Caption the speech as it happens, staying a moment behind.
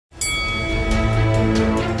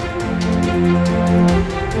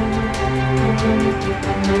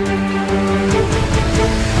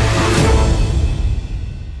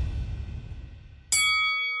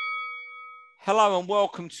Hello and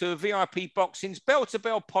welcome to VIP Boxing's Bell to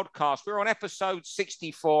Bell podcast. We're on episode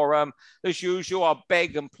 64. As usual, I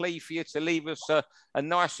beg and plead for you to leave us a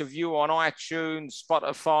nice review on iTunes,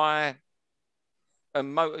 Spotify,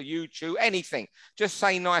 and YouTube, anything. Just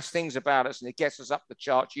say nice things about us and it gets us up the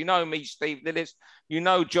charts. You know me, Steve Lillis. You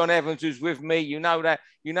know John Evans, who's with me. You know that.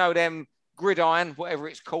 You know them gridiron, whatever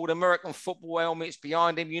it's called, American football helmets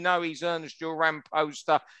behind him. You know he's Ernst Duran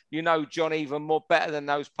poster. You know John even more better than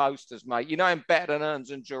those posters, mate. You know him better than Ernst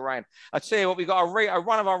and Duran. I tell you what, we got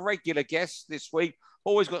one of our regular guests this week.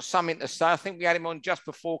 Always got something to say. I think we had him on just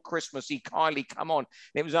before Christmas. He kindly come on.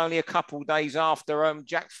 It was only a couple of days after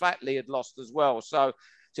Jack Flatley had lost as well. So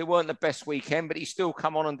it weren't the best weekend, but he still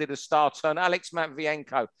come on and did a star turn. Alex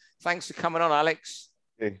Matvienko. Thanks for coming on, Alex.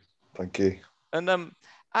 Hey, thank you. And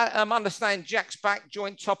I understand Jack's back,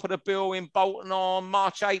 joint top of the bill in Bolton on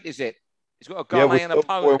March 8th, is it? He's got a Ghanaian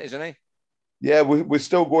opponent, isn't he? Yeah, we're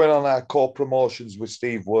still going on our core promotions with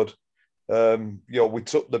Steve Wood. We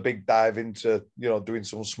took the big dive into, doing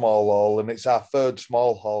some small haul, and it's our third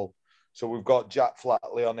small haul. So we've got Jack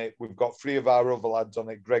Flatley on it. We've got three of our other lads on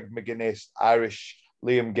it, Greg McGuinness, Irish,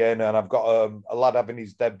 Liam Gaynor, and I've got a lad having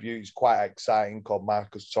his debut. He's quite exciting, called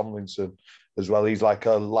Marcus Tomlinson as well. He's like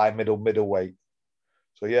a light middleweight.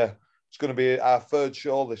 So, yeah, it's going to be our third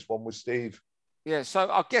show, this one with Steve. Yeah, so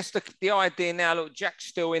I guess the idea now, look, Jack's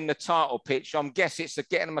still in the title pitch. I'm guessing it's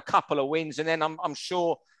getting him a couple of wins, and then I'm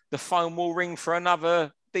sure the phone will ring for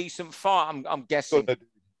another decent fight, I'm guessing.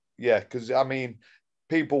 Yeah, because,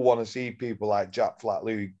 people want to see people like Jack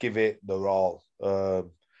Flatley who give it their all.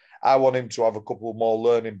 I want him to have a couple more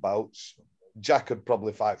learning bouts. Jack could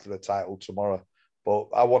probably fight for the title tomorrow, but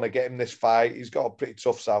I want to get him this fight. He's got a pretty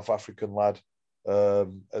tough South African lad.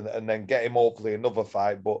 And then get him hopefully another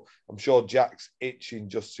fight, but I'm sure Jack's itching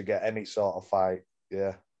just to get any sort of fight.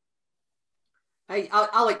 Yeah. Hey,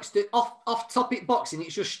 Alex, off topic boxing,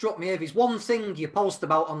 it's just struck me if there's one thing you post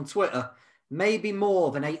about on Twitter, maybe more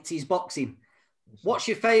than 80s boxing. What's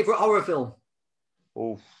your favourite horror film?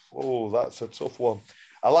 Oh, that's a tough one.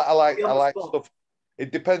 I like stuff.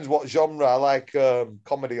 It depends what genre. I like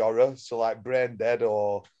comedy horror, so like Brain Dead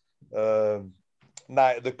or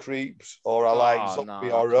Night of the Creeps, or I like zombie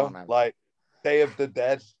horror, like Day of the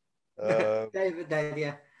Dead. Day of the Dead,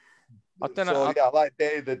 yeah. I don't know. I like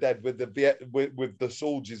Day of the Dead with the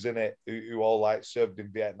soldiers in it who all like served in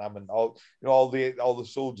Vietnam, and all the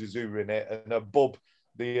soldiers who were in it, and Bub,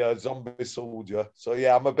 the zombie soldier. So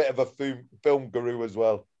yeah, I'm a bit of a film guru as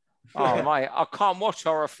well. Oh mate, I can't watch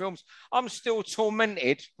horror films. I'm still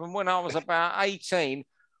tormented from when I was about 18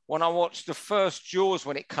 when I watched the first Jaws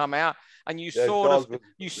when it came out. And you saw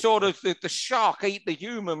the shark eat the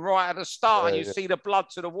human right at the start, and you see the blood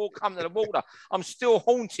come to the water. I'm still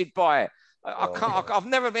haunted by it. I've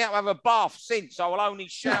never been able to have a bath since. I will only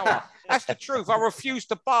shower. That's the truth. I refuse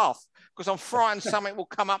to bath because I'm frightened something will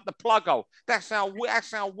come up the plug hole. That's how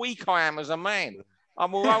weak I am as a man. I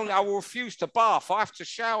will refuse to bath. I have to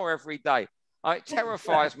shower every day. It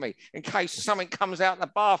terrifies me in case something comes out the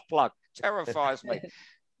bath plug. Terrifies me.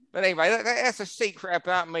 But anyway, that's a secret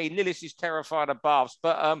about me. Lillis is terrified of baths.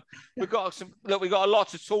 But we've got a lot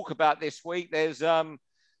to talk about this week. There's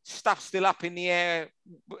stuff still up in the air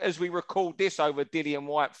as we record this over Dillian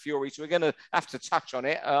Whyte Fury. So we're going to have to touch on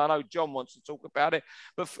it. I know John wants to talk about it.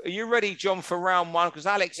 But are you ready, John, for round one? Because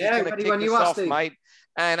Alex is going to kick us off, mate.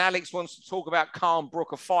 And Alex wants to talk about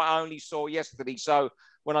KhanBrook, a fight I only saw yesterday. So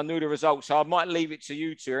when I knew the results, so I might leave it to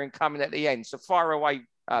you two and come in at the end. So fire away,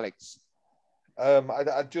 Alex.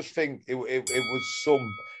 I just think it was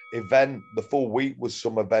some event. The full week was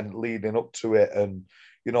some event leading up to it, and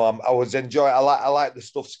I was enjoying. I like the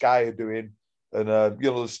stuff Sky are doing, and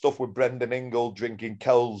the stuff with Brendan Ingle drinking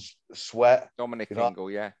Kel's sweat. Dominic Ingle,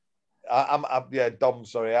 yeah. Dom.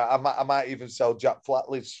 Sorry, I might even sell Jack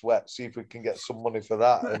Flatley's sweat. See if we can get some money for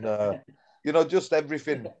that, and just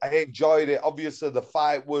everything. I enjoyed it. Obviously, the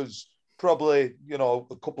fight was probably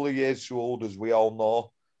a couple of years too old, as we all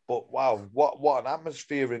know. But wow, what an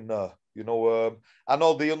atmosphere in there. I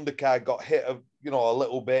know the undercard got hit a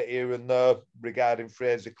little bit here and there regarding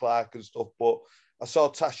Frazer Clarke and stuff, but I saw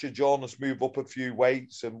Tasha Jonas move up a few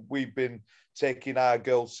weights, and we've been taking our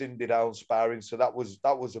girl Cindy down sparring, so that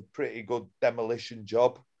was a pretty good demolition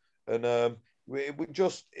job. And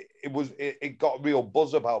it got a real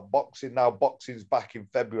buzz about boxing. Now boxing's back in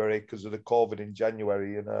February because of the COVID in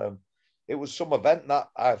January, and it was some event that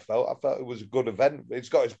I felt it was a good event. It's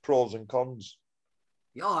got its pros and cons.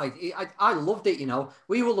 Yeah, I loved it,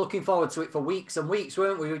 We were looking forward to it for weeks and weeks,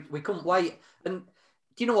 weren't we? We couldn't wait. And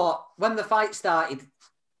do you know what? When the fight started,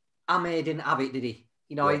 Amir didn't have it, did he?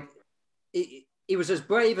 He was as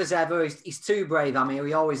brave as ever. He's too brave, Amir.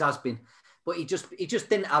 He always has been. but he just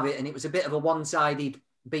didn't have it, and it was a bit of a one-sided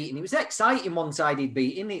beating. It was an exciting one-sided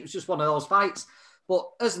beating. It was just one of those fights. But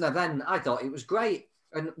as an event, I thought it was great.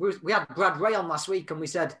 And we had Brad Ray on last week, and we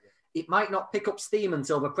said it might not pick up steam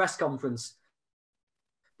until the press conference.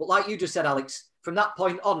 But like you just said, Alex, from that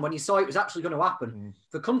point on, when you saw it was actually going to happen,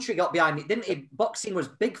 the country got behind it, didn't it? Boxing was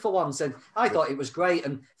big for once, and I thought it was great.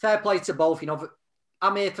 And fair play to both. You know,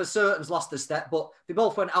 Amir for certain's lost a step, but they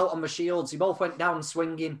both went out on the shields. They both went down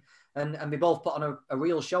swinging, and they both put on a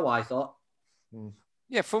real show, I thought.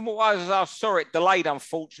 Yeah, from what I saw it delayed,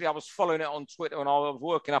 unfortunately. I was following it on Twitter, and I was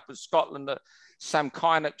working up in Scotland at Sam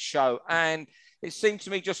Kynock's show, and it seemed to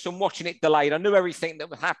me just from watching it delayed, I knew everything that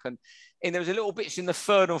would happen. And there was a little bits in the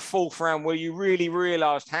third and fourth round where you really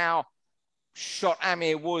realised how shot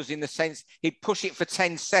Amir was, in the sense he'd push it for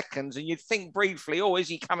 10 seconds and you'd think briefly, oh, is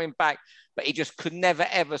he coming back? But he just could never,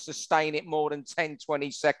 ever sustain it more than 10,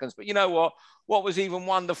 20 seconds. But you know what? What was even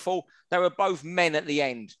wonderful, they were both men at the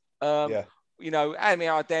end. You know,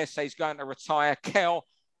 Amir, I dare say, is going to retire. Kell,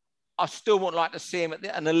 I still would like to see him at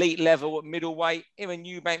an elite level at middleweight. Him and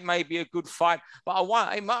Eubank may be a good fight, but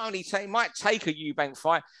it might take a Eubank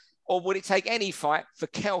fight, or would it take any fight for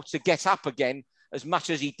Kell to get up again as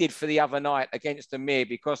much as he did for the other night against Amir?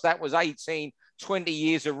 Because that was 18, 20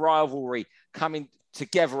 years of rivalry coming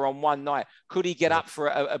together on one night. Could he get up for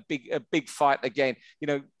a big fight again, you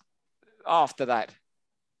know, after that?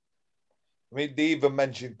 I mean, they even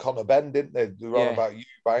mentioned Conor Benn, didn't they? They were on about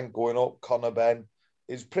Eubank going up, Conor Benn.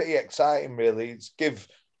 It's pretty exciting, really. It's give,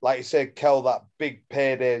 like you said, Kell that big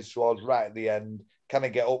paydays towards right at the end, kind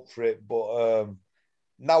of get up for it. But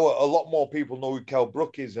now a lot more people know who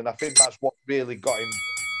KhanBrook is, and I think that's what really got him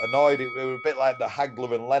annoyed. It was a bit like the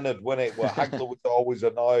Hagler and Leonard, wasn't it? Where Hagler was always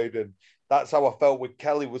annoyed, and that's how I felt with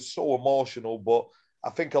Kelly. Was so emotional, but I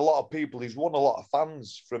think a lot of people, he's won a lot of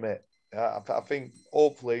fans from it. I think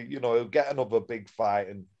hopefully, you know, he'll get another big fight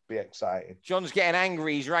and be exciting. John's getting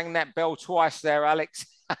angry. He's rang that bell twice there, Alex.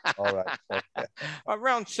 All right.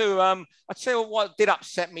 Round two, I'll tell you what did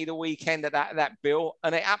upset me the weekend at that bill,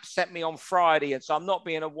 and it upset me on Friday. And so I'm not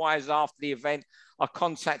being a wise after the event. I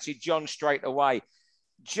contacted John straight away.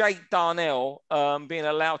 Jake Darnell being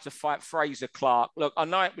allowed to fight Frazer Clarke. Look, I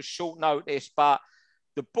know it was short notice, but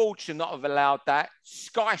the board should not have allowed that.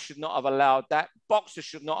 Sky should not have allowed that. Boxer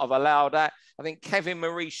should not have allowed that. I think Kevin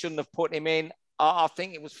Marie shouldn't have put him in. I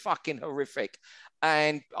think it was fucking horrific.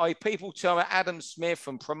 And people tell me Adam Smith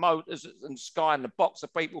and promoters and Sky and the boxer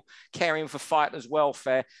people caring for fighters'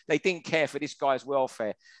 welfare. They didn't care for this guy's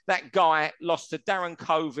welfare. That guy lost to Darren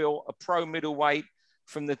Colville, a pro middleweight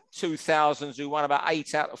from the 2000s who won about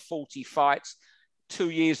 8 out of 40 fights 2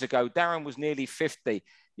 years ago. Darren was nearly 50.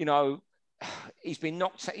 You know, he's been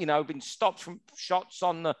knocked, you know, been stopped from shots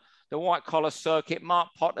on the white collar circuit. Mark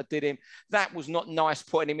Potter did him. That was not nice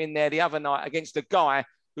putting him in there the other night against a guy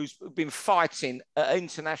who's been fighting at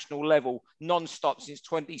international level non-stop since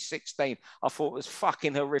 2016. I thought it was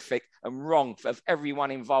fucking horrific and wrong for everyone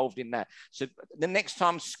involved in that. So the next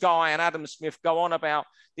time Sky and Adam Smith go on about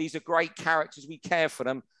these are great characters, we care for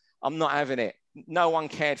them, I'm not having it. No one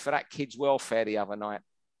cared for that kid's welfare the other night.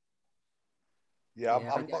 Yeah,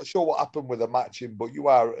 I'm not sure what happened with the matching, but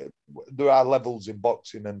there are levels in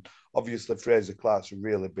boxing, and obviously Frazer Clarke's a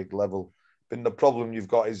really big level. And the problem you've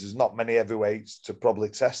got is there's not many heavyweights to probably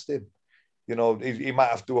test him. You know, he might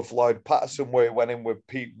have to do a Floyd Patterson where he went in with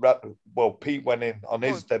Pete. Well, Pete went in on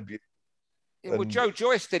his debut. Well, Joe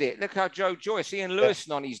Joyce did it. Look how Joe Joyce, Ian Lewis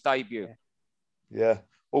on his debut. Yeah.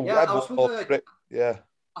 Well,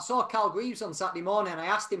 I saw Carl Greaves on Saturday morning, and I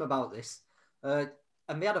asked him about this.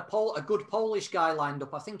 And they had a good Polish guy lined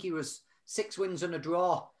up. I think he was 6 wins and a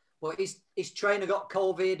draw. But his trainer got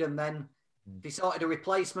COVID, and then they sorted a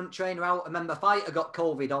replacement trainer out. And then the fighter got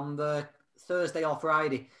COVID on the Thursday or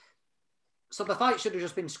Friday. So the fight should have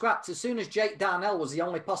just been scrapped. As soon as Jake Darnell was the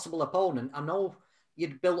only possible opponent, I know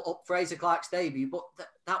you'd built up Frazer Clarke's debut, but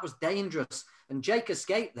that was dangerous. And Jake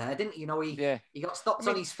escaped there, didn't he? You know, he got stopped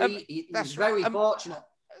on his feet. He was very fortunate.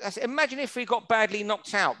 Imagine if he got badly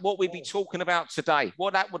knocked out, what we'd be talking about today,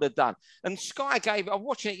 what that would have done. And Sky gave it, I'm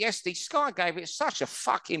watching it yesterday, Sky gave it such a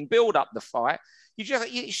fucking build-up, the fight.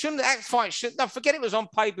 That fight shouldn't, forget it was on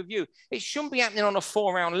pay-per-view. It shouldn't be happening on a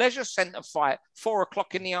 4-round leisure centre fight, 4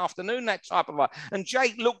 o'clock in the afternoon, that type of fight. And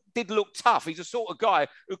Jake did look tough. He's the sort of guy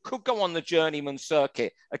who could go on the journeyman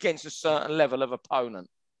circuit against a certain level of opponent.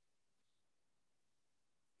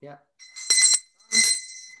 Yeah.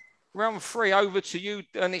 Round 3, over to you,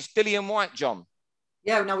 and it's Dillian Whyte, John.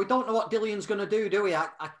 Yeah, now we don't know what Dillian's going to do we?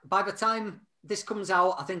 By the time this comes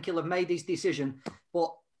out, I think he'll have made his decision.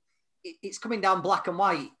 But it's coming down black and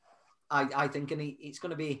white, I think, and it's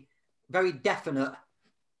going to be very definite.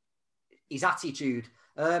 his attitude.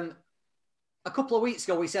 A couple of weeks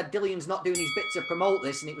ago, we said Dillian's not doing his bit to promote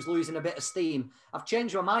this and it was losing a bit of steam. I've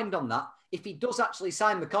changed my mind on that. If he does actually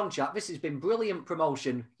sign the contract, this has been brilliant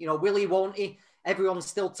promotion. You know, will he, won't he? Everyone's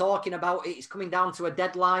still talking about it. It's coming down to a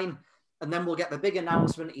deadline and then we'll get the big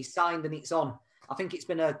announcement. He's signed and it's on. I think it's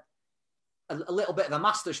been a little bit of a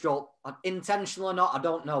masterstroke. Intentional or not, I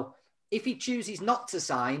don't know. If he chooses not to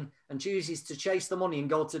sign and chooses to chase the money and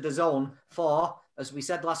go to the zone for, as we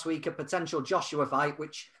said last week, a potential Joshua fight,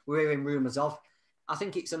 which we're hearing rumours of, I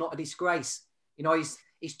think it's an utter disgrace. You know,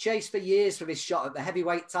 he's chased for years for this shot at the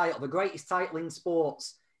heavyweight title, the greatest title in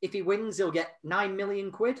sports. If he wins, he'll get 9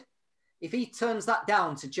 million quid. If he turns that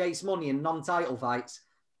down to chase money in non-title fights,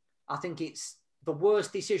 I think it's the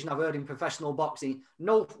worst decision I've heard in professional boxing.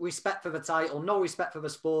 No respect for the title, no respect for the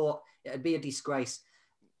sport. It'd be a disgrace.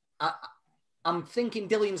 I'm thinking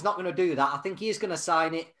Dillian's not going to do that. I think he is going to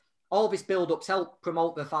sign it. All this build-ups help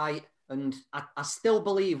promote the fight. And I still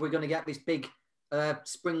believe we're going to get this big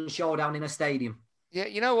spring showdown in a stadium. Yeah,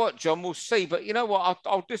 you know what, John, we'll see. But you know what,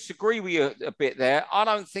 I'll disagree with you a bit there. I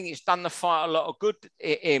don't think it's done the fight a lot of good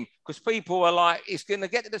him because people are like, it's going to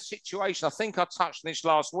get to the situation. I think I touched on this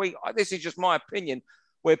last week. This is just my opinion,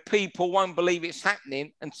 where people won't believe it's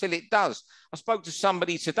happening until it does. I spoke to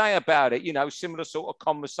somebody today about it, you know, similar sort of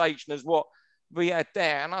conversation as what we had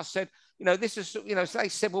there. And I said, you know, this is, you know, so they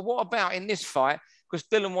said, well, what about in this fight? Because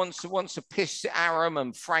Dillian wants to piss Aram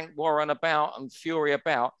and Frank Warren about and Fury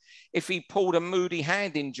about if he pulled a moody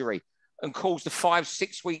hand injury and caused a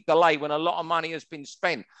 5-6 week delay when a lot of money has been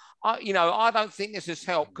spent. You know, I don't think this has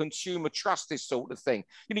helped consumer trust this sort of thing.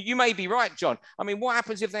 You know, you may be right, John. I mean, what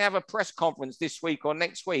happens if they have a press conference this week or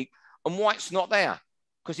next week and White's not there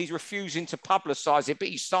because he's refusing to publicise it, but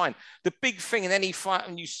he's signed? The big thing in any fight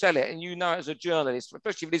when you sell it, and you know as a journalist,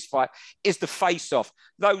 especially for this fight, is the face-off.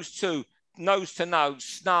 Those two, nose to nose,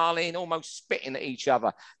 snarling, almost spitting at each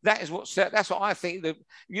other. That's what I think. That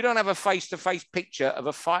you don't have a face-to-face picture of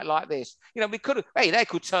a fight like this. You know, they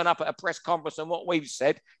could turn up at a press conference and what we've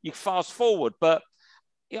said, you fast forward. But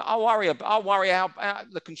you know, I worry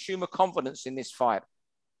about the consumer confidence in this fight.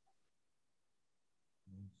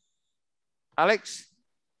 Alex?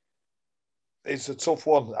 It's a tough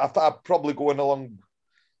one. I'm probably going along.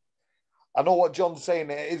 I know what John's saying.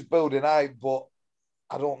 It is building hype, but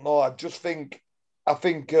I don't know. I think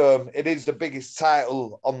it is the biggest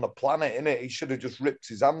title on the planet, isn't it? He should have just ripped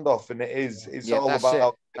his hand off, and it is. It's all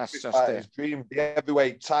about That's just his dream. The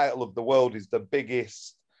heavyweight title of the world is the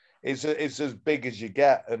biggest. It's as big as you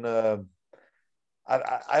get, and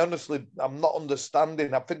I honestly, I'm not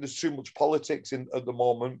understanding. I think there's too much politics at the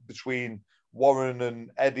moment between Warren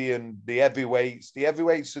and Eddie and the heavyweights. The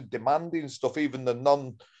heavyweights are demanding stuff. Even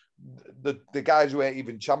the guys who ain't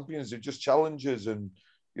even champions, they're just challengers, and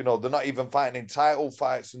you know, they're not even fighting in title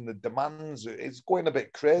fights, and the demands, it's going a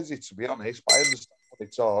bit crazy, to be honest, but I understand when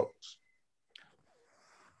he talks.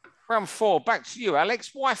 Round 4, back to you,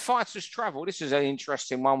 Alex. Why fighters travel? This is an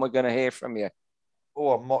interesting one. We're going to hear from you.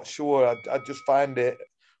 Oh, I'm not sure. I just find it,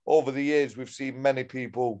 over the years, we've seen many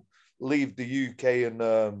people leave the UK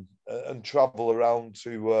and travel around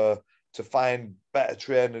to find better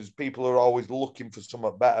trainers. People are always looking for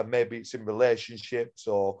something better. Maybe it's in relationships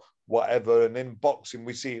or whatever. And in boxing,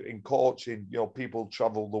 we see it in coaching. You know, people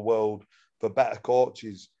travel the world for better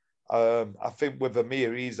coaches. I think with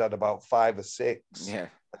Amir, he's had about 5 or 6. Yeah.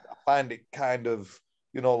 I find it kind of,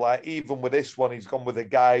 you know, like even with this one, he's gone with a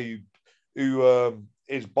guy who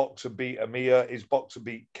his boxer beat Amir, his boxer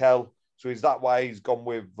beat Kell. So is that why he's gone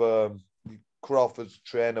with Crawford's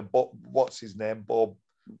trainer? What's his name? Bo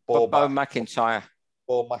McIntyre.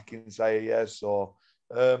 Bo McIntyre, yeah. So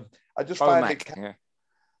I just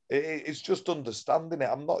it's just understanding it.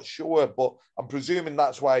 I'm not sure, but I'm presuming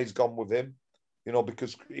that's why he's gone with him, you know,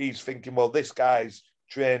 because he's thinking, well, this guy's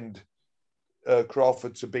trained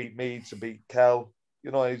Crawford to beat me, to beat Kell.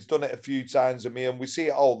 You know, he's done it a few times with me, and we see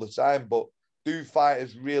it all the time. But do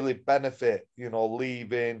fighters really benefit, you know,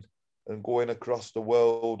 leaving and going across the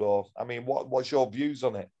world? Or, I mean, what's your views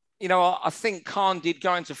on it? You know, I think Khan did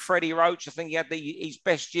go into Freddie Roach. I think he had his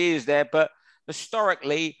best years there. But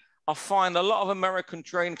historically, I find a lot of American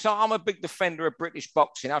trainers, because I'm a big defender of British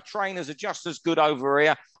boxing. Our trainers are just as good over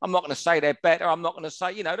here. I'm not going to say they're better. I'm not going to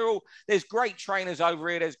say, you know, there's great trainers over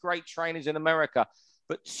here. There's great trainers in America.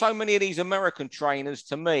 But so many of these American trainers,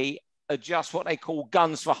 to me, are just what they call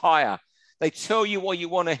guns for hire. They tell you what you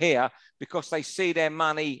want to hear because they see their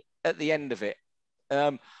money at the end of it.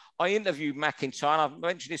 I interviewed McIntyre, and I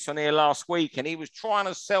mentioned this on here last week, and he was trying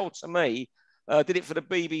to sell to me did it for the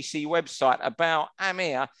BBC website about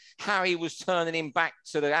Amir, how he was turning him back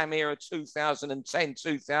to the Amir of 2010,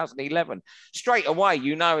 2011. Straight away,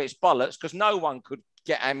 you know it's bollocks because no one could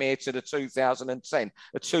get Amir to the 2010,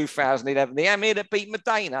 the 2011. The Amir that beat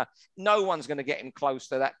Medina, no one's going to get him close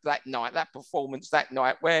to that night, that performance that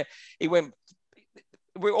night where he went...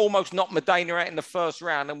 We almost knocked Medina out in the first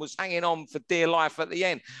round and was hanging on for dear life at the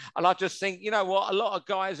end. And I just think, you know what, a lot of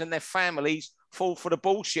guys and their families fall for the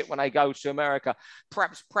bullshit when they go to America.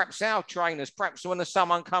 Perhaps our trainers, perhaps when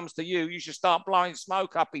someone comes to you, you should start blowing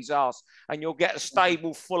smoke up his ass and you'll get a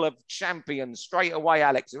stable full of champions straight away,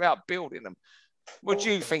 Alex, without building them. What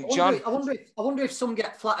do you think, John? I wonder if some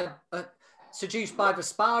get flattered, seduced by the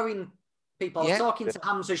sparring people. I was talking to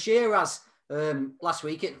Hamza Shiraz last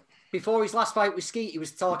week. Before his last fight with Skeet, he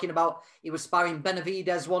was talking about he was sparring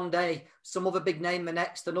Benavidez one day, some other big name the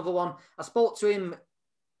next, another one. I spoke to him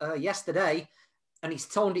yesterday and he's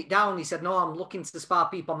toned it down. He said, no, I'm looking to spar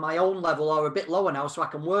people on my own level or a bit lower now so I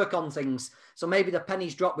can work on things. So maybe the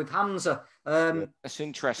pennies drop with Hamza. That's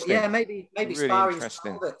interesting. Yeah, maybe really sparring.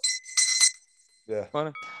 Interesting. Yeah.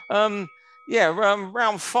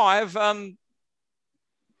 Round 5.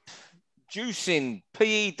 Juicing,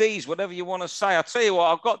 PEDs, whatever you want to say. I'll tell you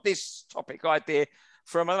what, I've got this topic idea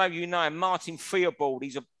from, I know you know him, Martin Theobald.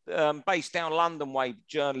 He's a based down London way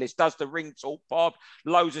journalist, does the Ring Talk pod,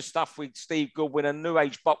 loads of stuff with Steve Goodwin, a New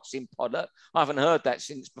Age boxing pod. I haven't heard that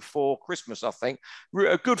since before Christmas, I think.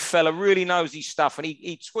 A good fella, really knows his stuff. And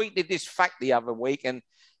he tweeted this fact the other week and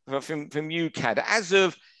from UCAD. As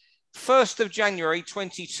of 1st of January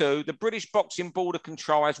 22, the British Boxing Board of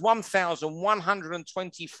Control has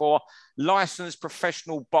 1,124 licensed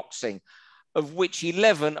professional boxing, of which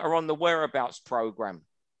 11 are on the whereabouts program.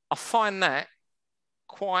 I find that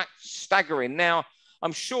quite staggering. Now,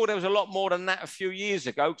 I'm sure there was a lot more than that a few years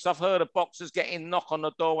ago because I've heard of boxers getting knock on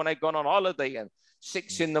the door when they've gone on holiday at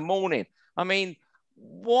 6 in the morning. I mean,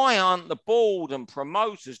 why aren't the board and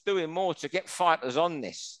promoters doing more to get fighters on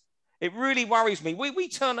this? It really worries me. We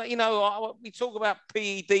turn, you know, we talk about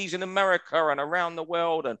PEDs in America and around the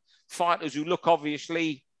world and fighters who look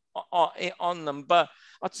obviously on them. But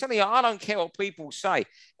I tell you, I don't care what people say.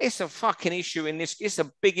 It's a fucking issue in this. It's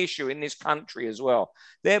a big issue in this country as well.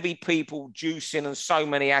 There'll be people juicing and so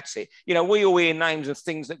many at it. You know, we all hear names of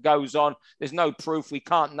things that goes on. There's no proof. We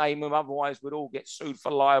can't name them. Otherwise, we'd all get sued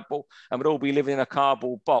for libel and we'd all be living in a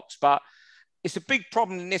cardboard box. But it's a big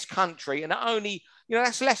problem in this country. And only, you know,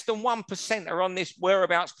 that's less than 1% are on this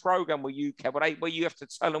whereabouts program where you have to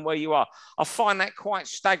tell them where you are. I find that quite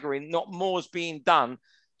staggering. Not more's being done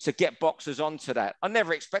to get boxers onto that. I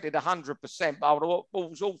never expected 100%, but I would have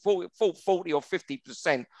thought 40 or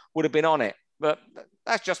 50% would have been on it. But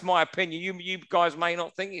that's just my opinion. You guys may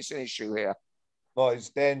not think it's an issue here. No, it's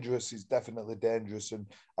dangerous. It's definitely dangerous. And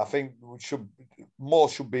I think more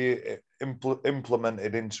should be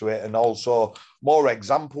implemented into it, and also more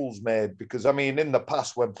examples made. Because, I mean, in the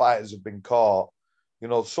past when fighters have been caught, you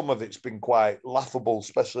know, some of it's been quite laughable,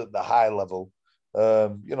 especially at the high level.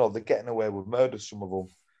 You know, they're getting away with murder, some of them.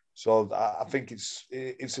 So I think it's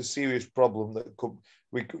a serious problem that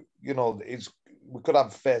we could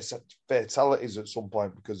have fatalities at some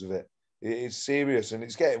point because of it. It is serious and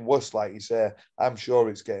it's getting worse, like you say. I'm sure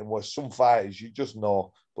it's getting worse. Some fighters, you just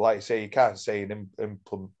know, but like you say, you can't say and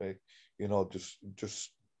implement, you know,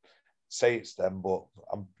 just say it's them, but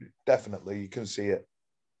definitely you can see it.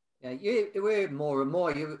 Yeah, you hear more and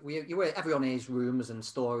more. You hear, everyone hears rumours and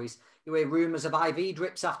stories. You hear rumours of IV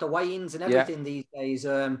drips after weigh-ins and everything these days.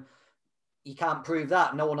 You can't prove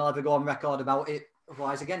that. No one will ever go on record about it.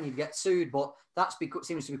 Otherwise, again, you'd get sued. But that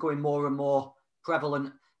seems to be becoming more and more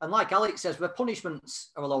prevalent. And like Alex says, the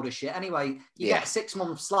punishments are a load of shit. Anyway, you get a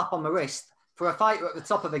 6-month slap on the wrist for a fighter at the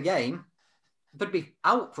top of the game. They'd be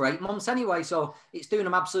out for 8 months anyway. So it's doing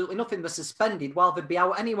them absolutely nothing. They're suspended while they'd be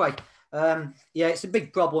out anyway. It's a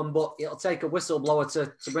big problem, but it'll take a whistleblower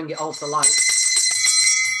to bring it all to light.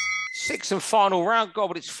 6th and final round, God,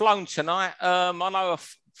 but it's flown tonight. I know a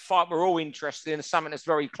fight we're all interested in, something that's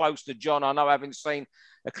very close to John. I know, having seen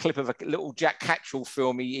a clip of a little Jack Catterall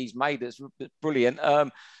film he's made that's brilliant.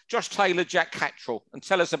 Josh Taylor, Jack Catterall, and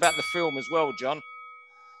tell us about the film as well, John.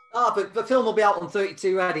 But the film will be out on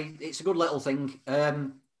 32 Ready. It's a good little thing.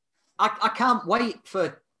 I can't wait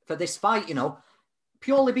for this fight, you know,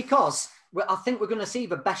 purely because I think we're going to see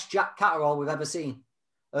the best Jack Catterall we've ever seen.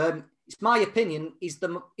 It's my opinion, is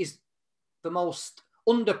the most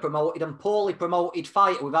under-promoted and poorly promoted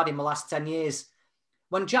fighter we've had in the last 10 years.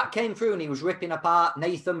 When Jack came through and he was ripping apart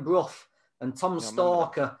Nathan Brough and Tom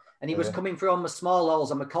Stalker, and he was coming through on the small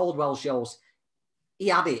holes and the Caldwell shows, he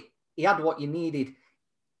had it. He had what you needed.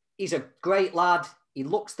 He's a great lad. He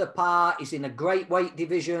looks the part. He's in a great weight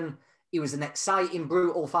division. He was an exciting,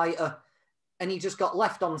 brutal fighter. And he just got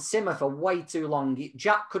left on simmer for way too long.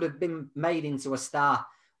 Jack could have been made into a star.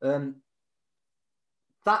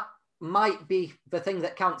 That might be the thing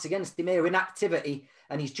that counts against him here, inactivity,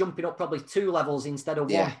 and he's jumping up probably 2 levels instead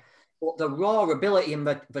of 1. But the raw ability and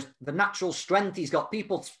the natural strength he's got,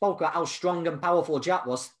 people spoke about how strong and powerful Jack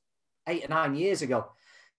was 8 or 9 years ago.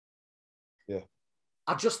 Yeah.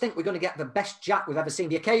 I just think we're going to get the best Jack we've ever seen.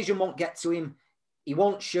 The occasion won't get to him. He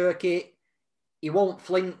won't shirk it. He won't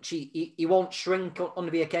flinch. He won't shrink under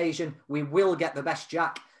the occasion. We will get the best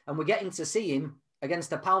Jack. And we're getting to see him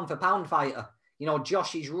against a pound-for-pound fighter. You know,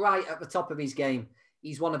 Josh is right at the top of his game.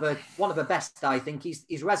 He's one of the best, I think.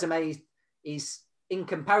 His resume is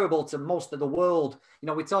incomparable to most of the world. You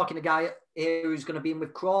know, we're talking a guy here who's going to be in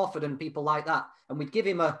with Crawford and people like that. And we'd give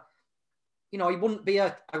him he wouldn't be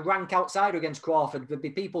a rank outsider against Crawford. There'd be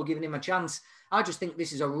people giving him a chance. I just think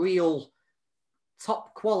this is a real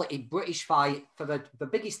top quality British fight for the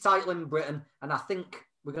biggest title in Britain. And I think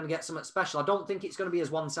we're going to get something special. I don't think it's going to be as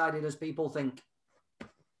one-sided as people think.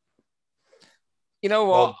 You know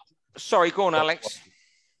what? Sorry, go on, Alex.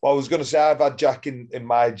 Well, I was going to say, I've had Jack in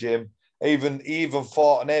my gym. Even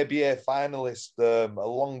fought an ABA finalist a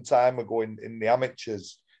long time ago in the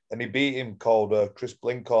amateurs, and he beat him, called Chris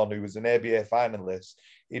Blinkhorn, who was an ABA finalist.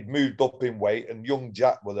 He'd moved up in weight, and young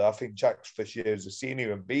Jack was there. I think Jack's first year as a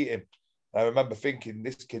senior, and beat him. I remember thinking,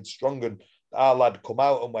 this kid's strong, and our lad come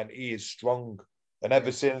out and went, he is strong. And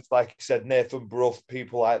ever since, like he said, Nathan Brough,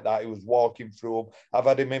 people like that, he was walking through them. I've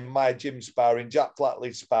had him in my gym sparring. Jack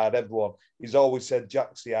Flatley sparred everyone. He's always said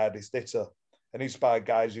Jack's the hardest hitter. And he sparred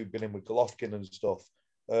guys who've been in with Golovkin and stuff.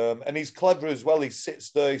 And he's clever as well. He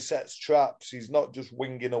sits there, he sets traps. He's not just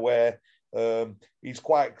winging away. He's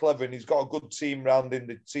quite clever, and he's got a good team round him.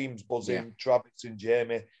 The team's buzzing, Travis and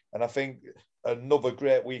Jamie. And I think another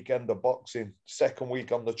great weekend of boxing, second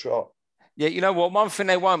week on the trot. Yeah, you know what? One thing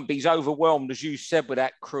they won't be is overwhelmed, as you said, with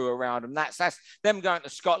that crew around them. That's them going to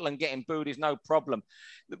Scotland, getting booed is no problem.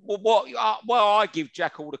 Well, I give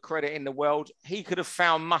Jack all the credit in the world. He could have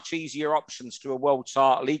found much easier options to a world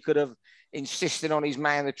title. He could have insisted on his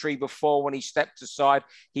mandatory before when he stepped aside.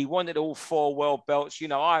 He wanted all 4 world belts. You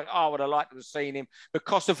know, I would have liked to have seen him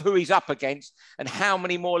because of who he's up against and how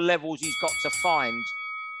many more levels he's got to find.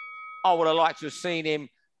 I would have liked to have seen him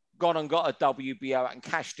gone and got a WBO and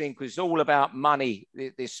cashed in, because it's all about money,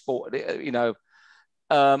 this sport, you know.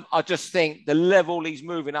 I just think the level he's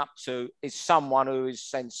moving up to is someone who is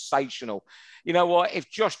sensational. You know what?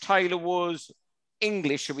 If Josh Taylor was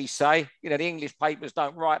English, shall we say, you know, the English papers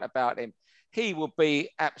don't write about him, he would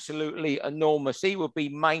be absolutely enormous. He would be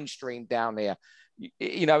mainstream down there.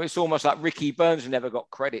 You know, it's almost like Ricky Burns never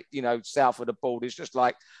got credit, you know, south of the border. It's just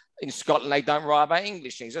like in Scotland, they don't write about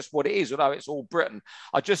English things. That's what it is, although it's all Britain.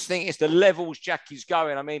 I just think it's the levels Jackie's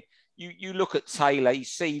going. I mean, you look at Taylor, his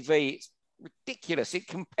CV, it's ridiculous. It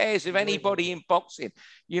compares with anybody in boxing.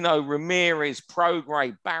 You know, Ramirez,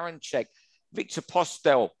 Prograis, Baranchek, Victor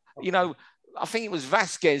Postel. You know, I think it was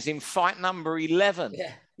Vasquez in fight number 11.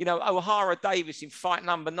 Yeah. You know, O'Hara Davis in fight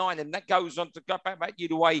number 9. And that goes on to go back you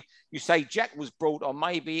the way you say Jack was brought on.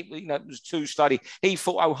 Maybe, it was too study. He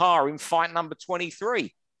fought O'Hara in fight number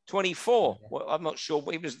 23. 24. Well, I'm not sure,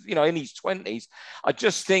 but he was, in his 20s. I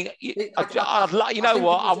just think, I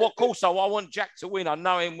want Jack to win. I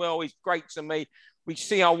know him well. He's great to me. We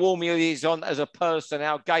see how warm he is on as a person,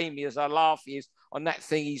 how game he is, how laugh he is on that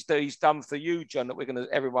thing he's done for you, John, that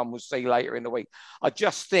everyone will see later in the week. I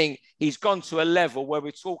just think he's gone to a level where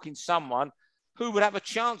we're talking someone who would have a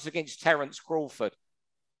chance against Terence Crawford.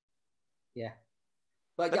 Yeah.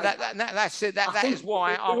 But that's it. That is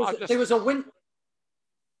why there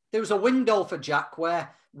was a window for Jack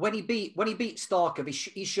where when he beat Starkov,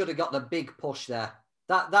 he should have got the big push there.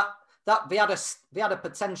 That they had a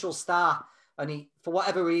potential star, and for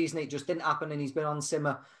whatever reason it just didn't happen, and he's been on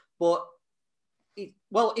simmer. But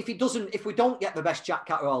if we don't get the best Jack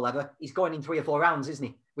Catterall ever, he's going in 3 or 4 rounds, isn't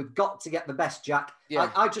he? We've got to get the best Jack.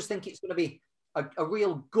 Yeah. I just think it's going to be a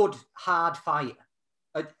real good hard fight.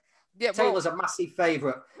 Taylor's a massive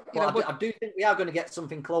favourite. But I do think we are going to get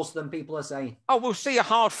something closer than people are saying. Oh, we'll see a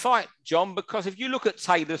hard fight, John, because if you look at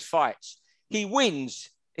Taylor's fights, he wins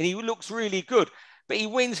and he looks really good, but he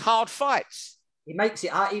wins hard fights. He makes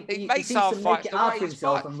it hard. He makes hard fights.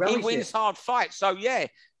 He wins hard fights. So, yeah,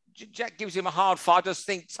 Jack gives him a hard fight. I just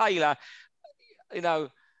think Taylor,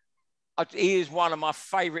 he is one of my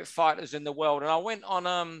favourite fighters in the world. And I went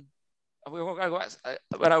on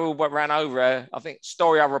when I ran over, I think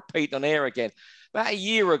story I repeat on here again. About a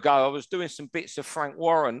year ago, I was doing some bits of Frank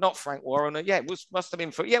Warren, not Frank Warren. Yeah, it must have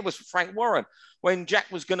been it was Frank Warren when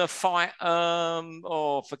Jack was going to fight.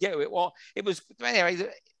 Forget who it was. It was anyway.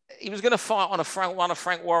 He was going to fight on one of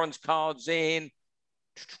Frank Warren's cards in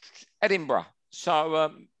Edinburgh,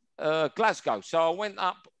 so Glasgow. So I went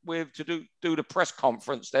up to do the press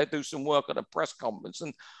conference there, do some work at the press conference,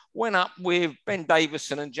 and went up with Ben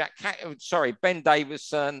Davison and Ben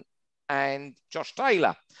Davison and Josh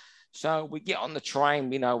Taylor. So we get on the train,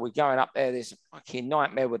 we're going up there. There's a fucking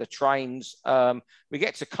nightmare with the trains. We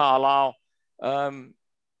get to Carlisle.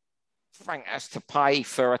 Frank has to pay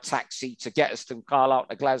for a taxi to get us to Carlisle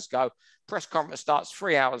to Glasgow. Press conference starts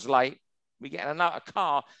 3 hours late. We get another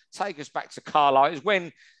car, take us back to Carlisle. It's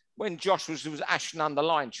when Josh was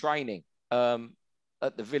Ashton-under-Lyne training at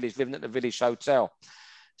the village, living at the village hotel.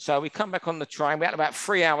 So we come back on the train. We had about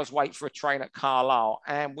 3 hours wait for a train at Carlisle,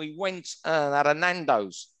 and we went and had a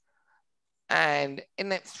Nando's. And in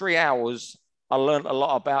that 3 hours, I learned a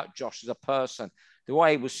lot about Josh as a person, the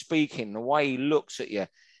way he was speaking, the way he looks at you.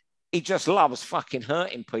 He just loves fucking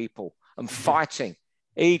hurting people and fighting.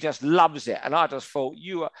 He just loves it. And I just thought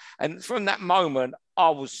and from that moment, I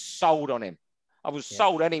was sold on him. I was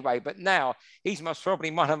sold anyway, but now he's most probably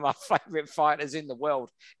one of my favorite fighters in the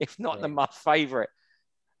world, if not my favorite.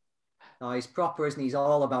 No, he's proper, isn't he? He's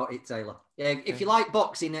all about it, Taylor. Yeah, if you like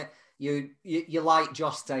boxing, you like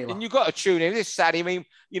Josh Taylor. And you've got to tune in. This Saturday, I mean,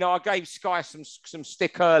 I gave Sky some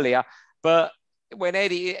stick earlier, but when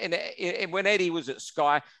Eddie was at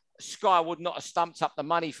Sky would not have stumped up the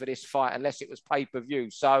money for this fight unless it was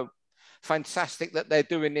pay-per-view. So fantastic that they're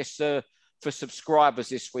doing this for subscribers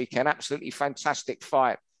this weekend. Absolutely fantastic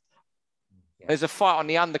fight. Yeah. There's a fight on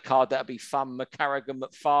the undercard that'll be fun. McCarrigan,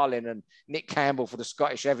 McFarlane and Nick Campbell for the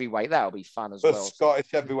Scottish heavyweight. That'll be fun as well.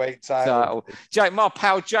 Scottish heavyweight title. So, my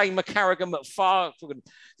pal Jay McCarrigan McFarlane,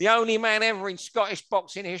 the only man ever in Scottish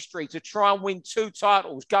boxing history to try and win 2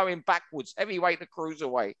 titles going backwards, heavyweight to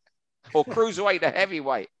cruiserweight or cruiserweight to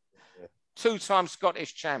heavyweight. 2-time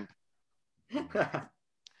Scottish champ.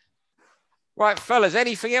 Right, fellas,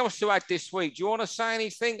 anything else to add this week? Do you want to say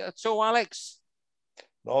anything at all, Alex?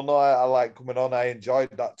 No, I like coming on. I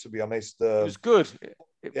enjoyed that, to be honest. It was good.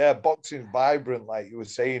 Yeah, boxing's vibrant, like you were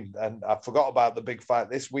saying. And I forgot about the big fight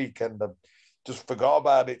this weekend. I just forgot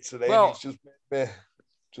about it today. Well, and it's just made me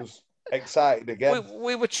just excited again.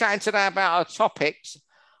 We were chatting today about our topics.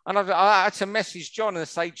 And I had to message John and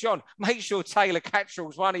say, John, make sure TaylorCatterall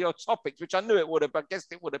was one of your topics, which I knew it would have, but I guess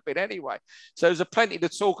it would have been anyway. So there's plenty to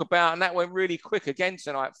talk about, and that went really quick again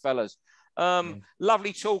tonight, fellas.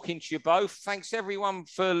 Lovely talking to you both. Thanks, everyone,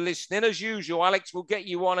 for listening. As usual, Alex, we'll get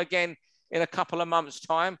you on again in a couple of months'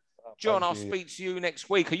 time. John, I'll speak to you next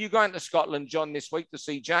week. Are you going to Scotland, John, this week to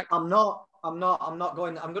see Jack? I'm not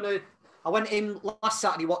going. I went in last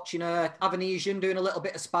Saturday watching Avanesian doing a little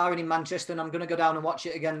bit of sparring in Manchester, and I'm going to go down and watch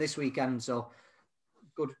it again this weekend. So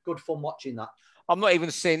good fun watching that. I'm not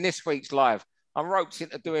even seeing this week's live. I'm roped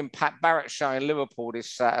into doing Pat Barrett's show in Liverpool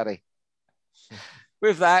this Saturday.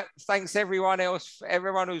 With that, thanks everyone else,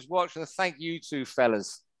 everyone who's watched, and thank you two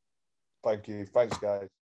fellas. Thank you. Thanks, guys.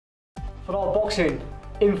 For all boxing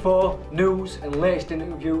info, news, and latest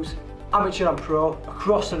interviews, amateur and pro,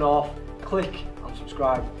 across the north, click and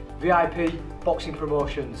subscribe. VIP Boxing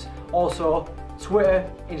Promotions. Also, Twitter,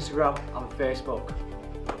 Instagram, and Facebook.